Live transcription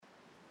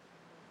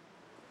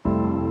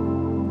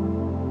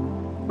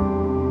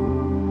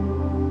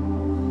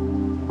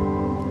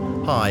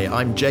Hi,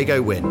 I'm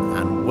Jago Wynn,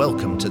 and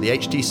welcome to the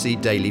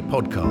HTC Daily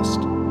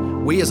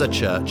Podcast. We as a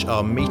church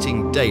are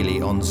meeting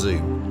daily on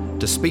Zoom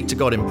to speak to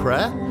God in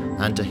prayer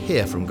and to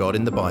hear from God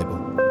in the Bible.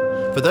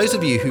 For those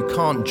of you who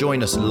can't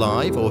join us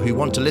live or who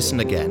want to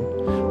listen again,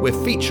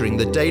 we're featuring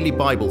the Daily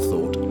Bible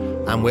Thought,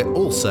 and we're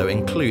also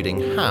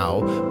including how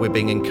we're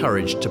being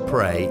encouraged to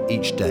pray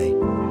each day.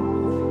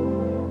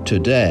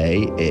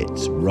 Today,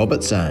 it's Robert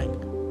Zhang.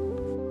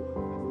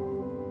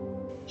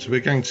 So we're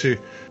going to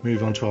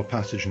move on to our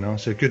passage now.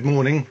 So good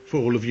morning for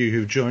all of you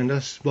who've joined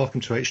us.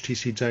 Welcome to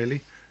HTC Daily.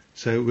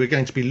 So we're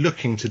going to be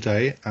looking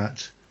today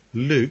at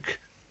Luke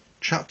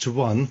chapter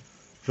 1,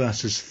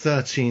 verses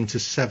 13 to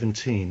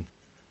 17.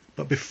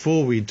 But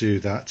before we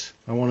do that,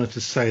 I wanted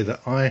to say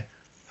that I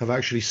have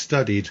actually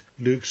studied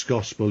Luke's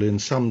Gospel in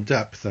some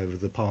depth over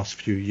the past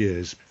few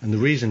years. And the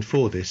reason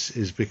for this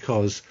is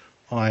because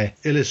I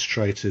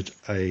illustrated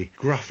a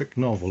graphic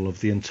novel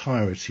of the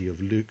entirety of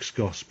Luke's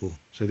Gospel.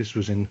 So this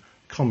was in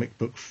comic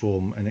book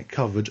form, and it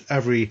covered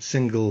every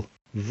single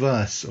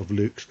verse of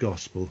Luke's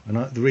Gospel. And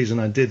the reason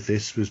I did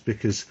this was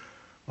because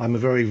I'm a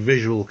very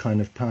visual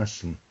kind of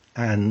person,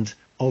 and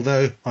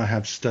although I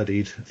have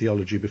studied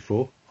theology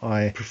before,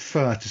 I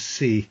prefer to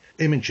see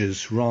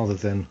images rather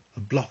than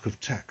a block of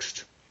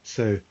text.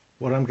 So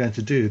what I'm going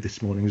to do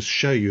this morning is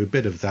show you a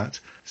bit of that.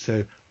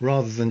 So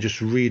rather than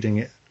just reading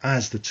it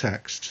as the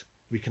text,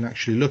 we can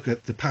actually look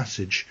at the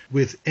passage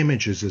with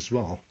images as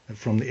well,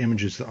 from the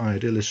images that I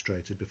had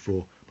illustrated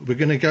before. But we're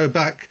going to go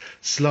back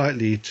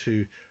slightly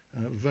to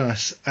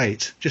verse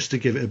 8, just to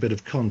give it a bit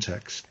of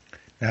context.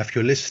 Now, if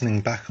you're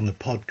listening back on the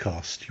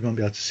podcast, you won't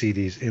be able to see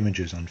these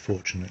images,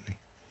 unfortunately.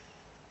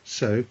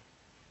 So,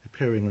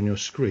 appearing on your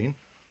screen,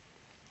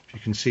 if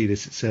you can see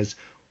this, it says,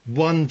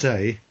 "One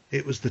day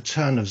it was the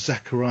turn of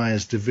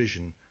Zechariah's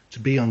division to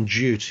be on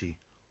duty.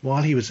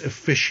 While he was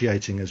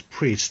officiating as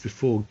priest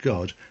before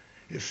God,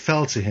 it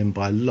fell to him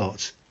by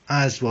lot,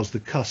 as was the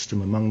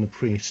custom among the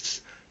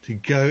priests, to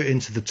go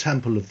into the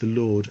temple of the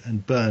Lord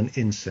and burn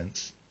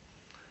incense.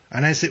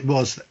 And as it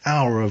was the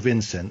hour of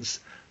incense,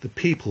 the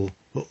people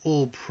were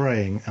all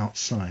praying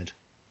outside.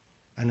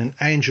 And an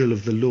angel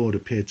of the Lord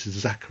appeared to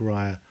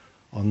Zechariah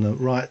on the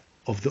right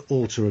of the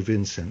altar of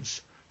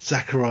incense.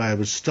 Zechariah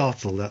was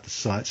startled at the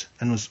sight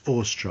and was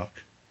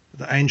awestruck.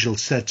 The angel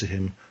said to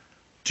him,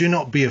 'Do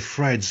not be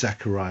afraid,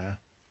 Zechariah.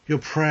 Your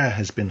prayer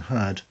has been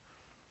heard.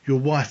 Your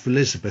wife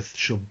Elizabeth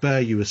shall bear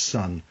you a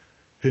son,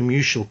 whom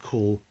you shall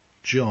call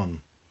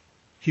John.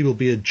 He will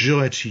be a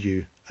joy to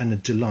you and a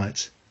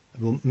delight.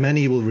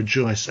 Many will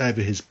rejoice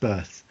over his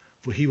birth,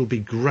 for he will be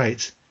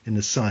great in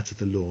the sight of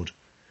the Lord.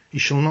 He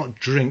shall not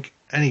drink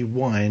any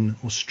wine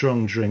or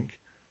strong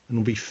drink, and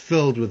will be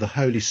filled with the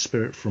Holy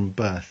Spirit from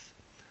birth.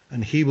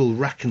 And he will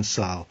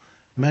reconcile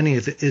many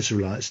of the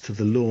Israelites to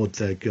the Lord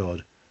their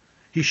God.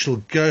 He shall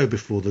go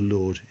before the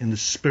Lord in the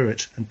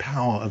spirit and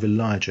power of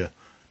Elijah,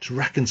 to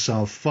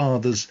reconcile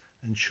fathers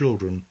and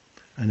children,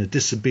 and the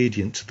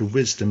disobedient to the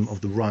wisdom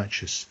of the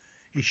righteous.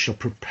 He shall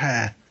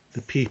prepare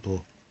the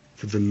people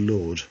for the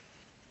Lord.'"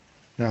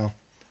 Now,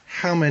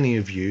 how many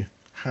of you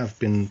have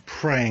been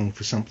praying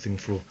for something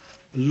for a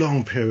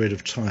long period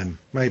of time?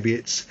 Maybe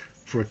it's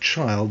for a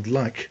child,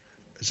 like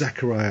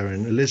Zechariah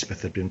and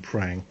Elizabeth had been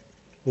praying,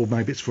 or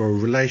maybe it's for a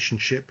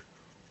relationship,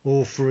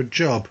 or for a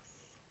job,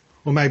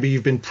 or maybe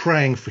you've been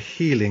praying for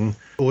healing,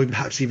 or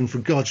perhaps even for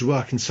God's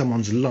work in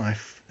someone's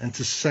life and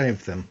to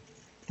save them.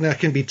 Now, there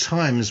can be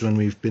times when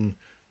we've been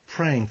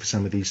praying for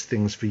some of these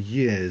things for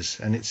years,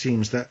 and it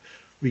seems that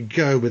we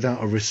go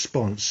without a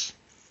response.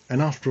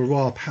 And after a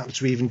while, perhaps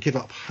we even give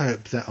up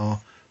hope that our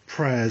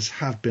prayers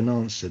have been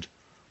answered.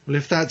 Well,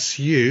 if that's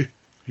you,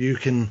 you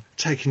can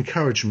take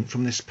encouragement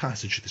from this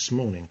passage this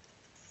morning.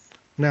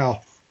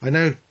 Now, I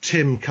know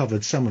Tim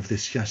covered some of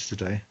this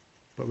yesterday,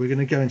 but we're going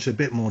to go into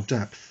a bit more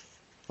depth.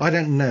 I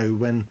don't know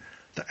when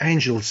the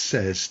angel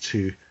says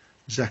to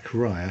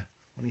Zechariah,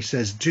 when he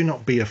says, "Do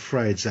not be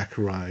afraid,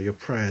 Zechariah, your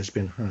prayer has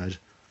been heard."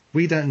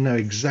 We don't know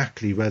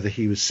exactly whether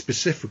he was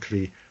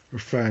specifically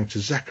referring to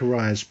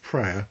Zechariah's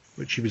prayer,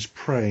 which he was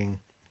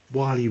praying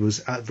while he was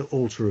at the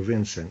altar of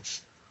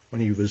incense,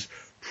 when he was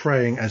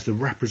praying as the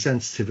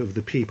representative of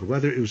the people,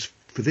 whether it was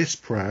for this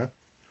prayer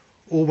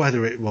or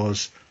whether it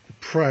was the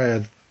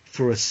prayer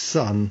for a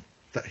son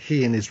that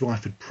he and his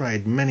wife had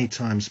prayed many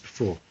times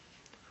before.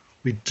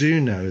 We do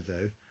know,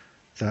 though,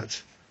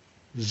 that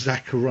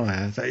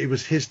Zechariah, that it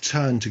was his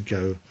turn to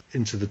go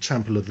into the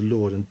temple of the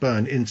Lord and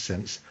burn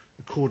incense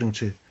according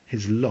to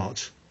his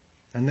lot,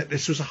 and that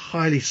this was a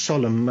highly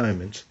solemn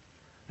moment,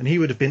 and he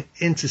would have been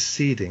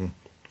interceding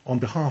on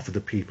behalf of the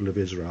people of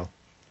Israel.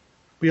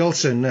 We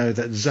also know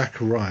that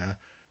Zechariah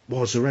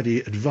was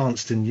already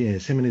advanced in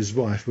years. Him and his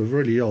wife were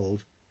really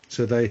old,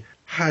 so they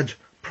had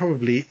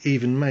probably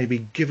even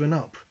maybe given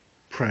up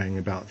praying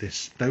about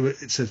this.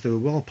 It says they were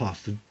well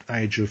past the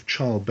age of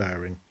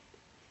childbearing.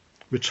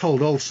 We're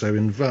told also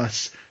in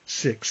verse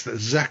 6 that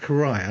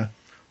Zechariah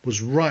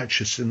was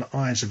righteous in the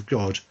eyes of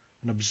God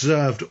and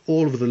observed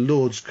all of the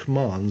Lord's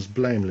commands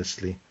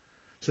blamelessly.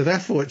 So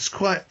therefore it's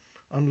quite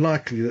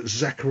unlikely that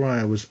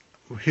Zechariah was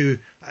who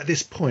at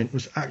this point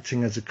was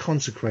acting as a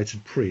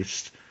consecrated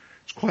priest,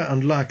 it's quite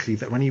unlikely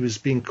that when he was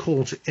being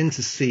called to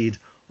intercede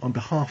on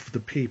behalf of the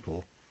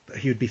people, that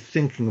he would be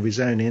thinking of his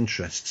own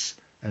interests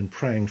and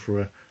praying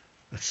for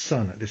a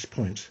son at this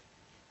point.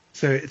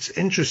 So it's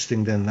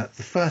interesting then that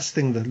the first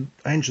thing the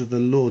angel of the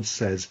Lord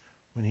says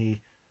when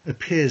he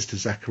appears to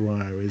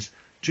Zechariah is,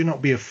 "Do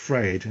not be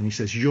afraid," and he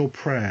says, "Your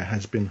prayer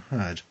has been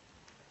heard."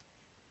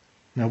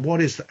 Now,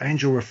 what is the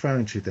angel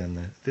referring to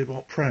then?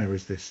 What prayer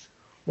is this?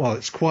 Well,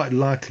 it's quite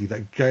likely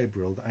that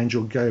Gabriel, the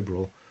angel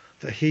Gabriel,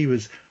 that he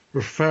was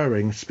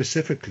referring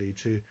specifically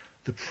to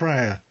the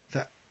prayer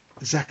that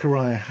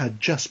Zechariah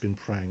had just been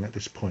praying at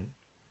this point,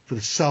 for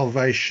the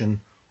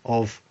salvation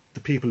of the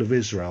people of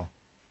Israel,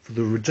 for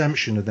the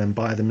redemption of them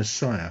by the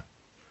Messiah.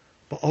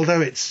 But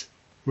although it's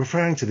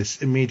referring to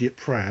this immediate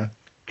prayer,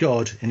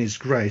 God, in his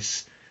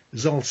grace,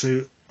 is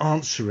also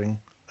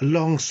answering a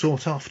long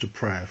sought after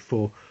prayer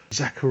for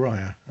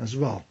Zechariah as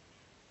well.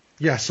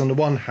 Yes, on the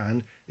one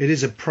hand, it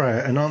is a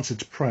prayer, an answer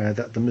to prayer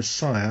that the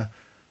Messiah,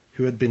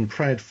 who had been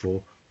prayed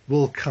for,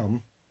 will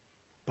come.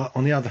 But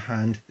on the other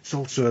hand, it's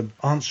also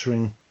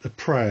answering the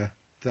prayer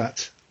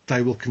that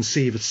they will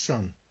conceive a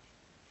son.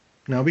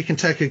 Now, we can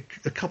take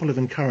a couple of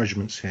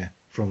encouragements here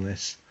from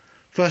this.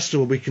 First of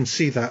all, we can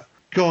see that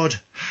God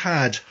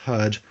had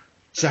heard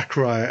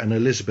Zechariah and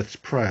Elizabeth's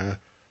prayer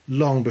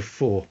long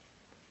before,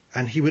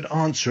 and he would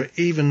answer it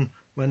even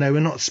when they were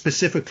not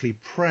specifically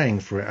praying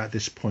for it at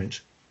this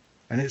point.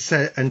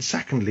 And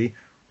secondly,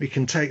 we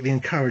can take the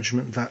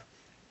encouragement that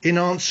in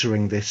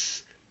answering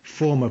this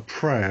former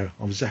prayer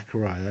of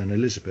Zechariah and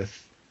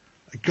Elizabeth,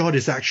 God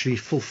is actually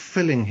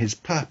fulfilling his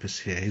purpose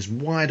here, his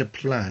wider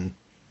plan.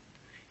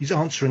 He's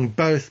answering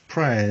both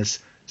prayers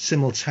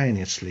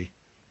simultaneously.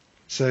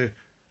 So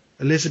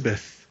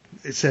Elizabeth,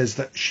 it says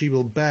that she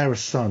will bear a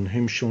son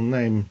whom she'll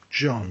name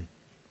John.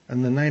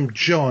 And the name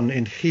John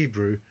in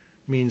Hebrew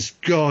means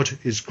God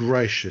is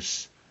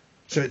gracious.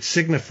 So it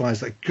signifies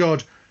that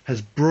God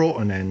has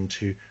brought an end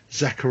to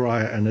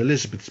Zechariah and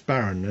Elizabeth's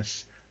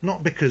barrenness,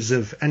 not because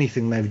of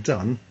anything they've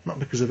done, not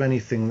because of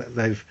anything that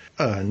they've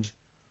earned,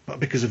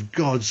 but because of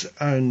God's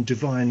own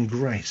divine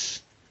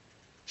grace.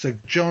 So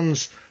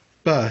John's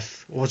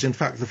birth was in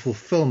fact the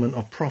fulfillment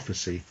of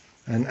prophecy.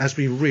 And as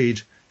we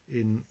read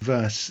in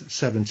verse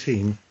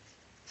 17, it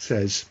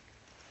says,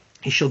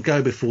 "He shall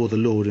go before the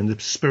Lord in the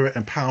spirit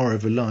and power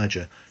of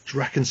Elijah, to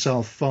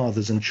reconcile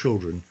fathers and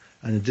children,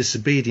 and the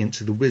disobedient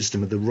to the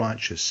wisdom of the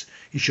righteous.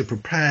 He shall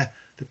prepare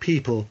the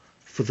people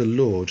for the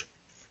Lord."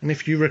 And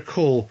if you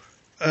recall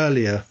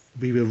earlier,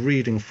 we were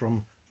reading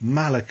from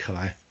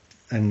Malachi,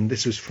 and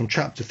this was from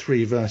chapter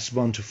 3, verse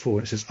 1 to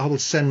 4. It says, "I will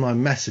send my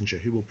messenger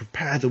who will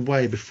prepare the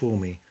way before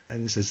me."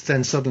 And it says,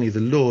 "Then suddenly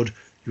the Lord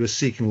you are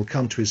seeking will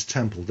come to his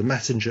temple. The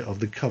messenger of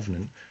the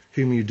covenant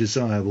whom you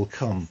desire will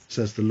come,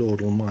 says the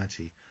Lord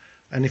Almighty."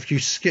 And if you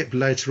skip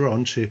later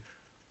on to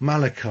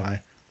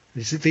Malachi,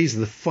 these are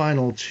the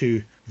final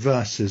two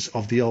verses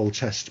of the Old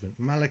Testament.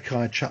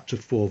 Malachi chapter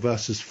 4,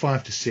 verses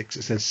 5 to 6,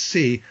 it says,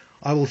 "See,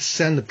 I will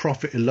send the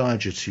prophet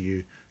Elijah to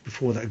you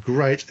before that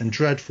great and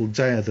dreadful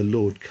day of the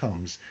Lord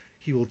comes.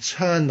 He will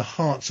turn the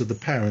hearts of the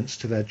parents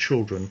to their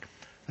children,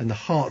 and the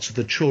hearts of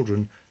the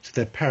children to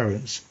their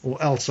parents,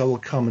 or else I will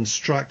come and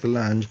strike the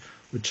land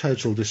with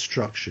total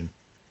destruction."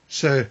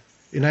 So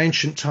in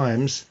ancient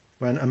times,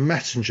 when a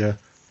messenger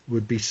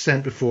would be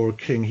sent before a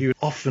king, he would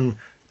often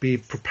be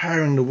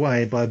preparing the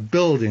way by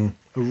building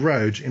a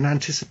road in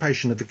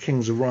anticipation of the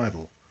king's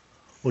arrival.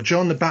 Well,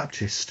 John the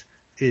Baptist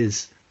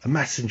is a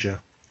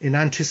messenger in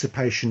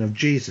anticipation of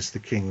Jesus the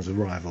king's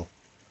arrival.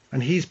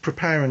 And he's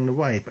preparing the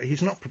way, but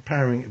he's not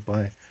preparing it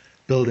by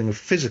building a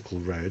physical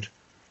road,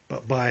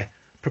 but by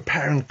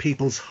preparing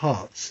people's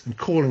hearts and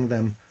calling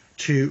them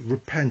to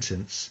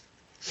repentance.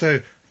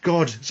 So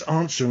God is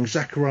answering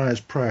Zechariah's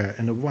prayer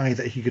in a way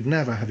that he could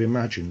never have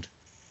imagined.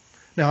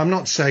 Now, I'm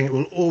not saying it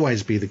will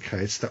always be the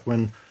case that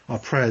when our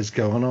prayers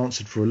go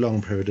unanswered for a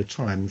long period of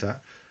time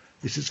that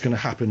this is going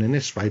to happen in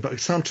this way, but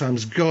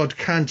sometimes God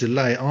can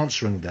delay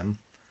answering them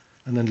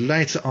and then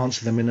later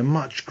answer them in a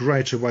much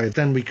greater way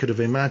than we could have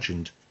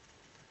imagined.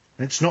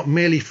 And it's not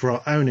merely for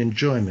our own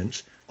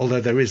enjoyment,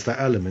 although there is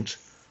that element,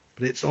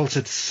 but it's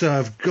also to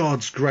serve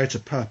God's greater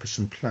purpose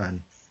and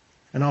plan.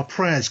 And our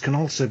prayers can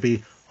also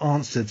be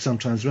answered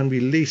sometimes when we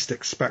least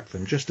expect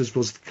them, just as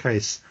was the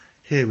case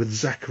here with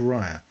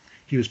Zechariah.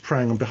 He was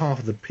praying on behalf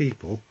of the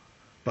people,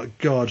 but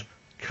God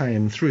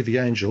came through the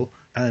angel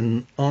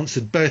and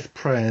answered both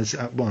prayers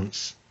at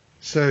once.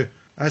 So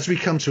as we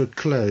come to a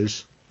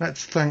close,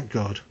 let's thank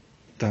God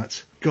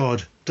that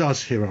God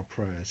does hear our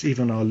prayers,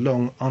 even our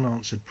long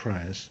unanswered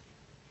prayers.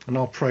 And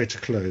I'll pray to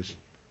close.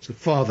 So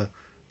Father,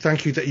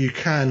 thank you that you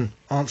can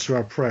answer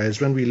our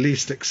prayers when we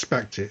least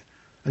expect it,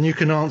 and you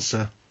can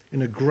answer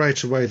in a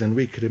greater way than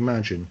we could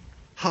imagine.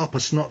 Help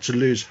us not to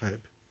lose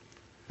hope.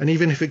 And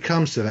even if it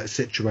comes to that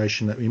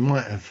situation that we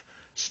might have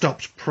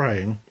stopped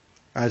praying,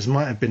 as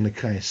might have been the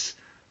case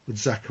with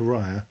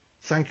Zechariah,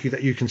 thank you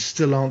that you can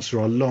still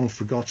answer our long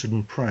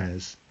forgotten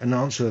prayers and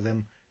answer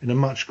them in a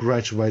much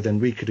greater way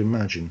than we could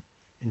imagine.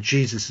 In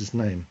Jesus'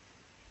 name,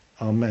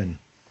 Amen.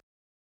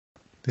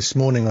 This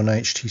morning on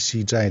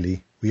HTC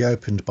Daily, we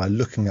opened by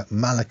looking at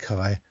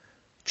Malachi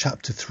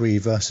chapter 3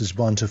 verses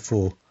 1 to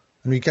 4,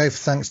 and we gave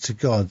thanks to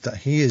God that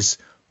he is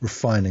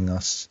refining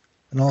us,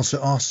 and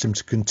also asked him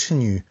to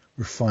continue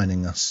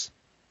refining us.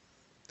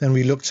 Then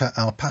we looked at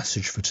our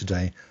passage for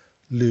today,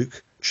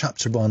 Luke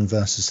chapter 1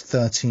 verses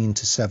 13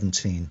 to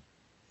 17.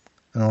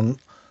 And on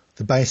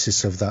the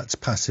basis of that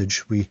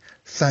passage, we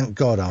thank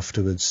God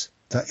afterwards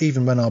that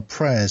even when our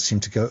prayers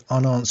seem to go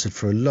unanswered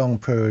for a long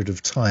period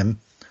of time,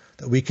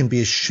 that we can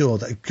be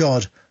assured that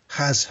God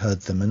has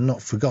heard them and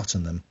not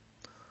forgotten them.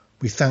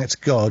 We thanked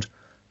God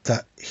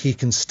that he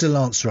can still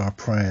answer our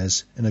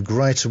prayers in a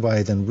greater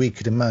way than we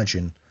could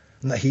imagine,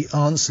 and that he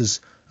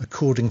answers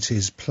according to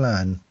his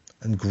plan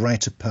and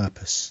greater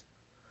purpose.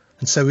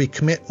 And so we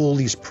commit all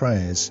these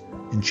prayers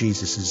in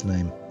Jesus'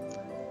 name.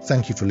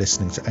 Thank you for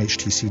listening to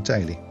HTC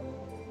Daily.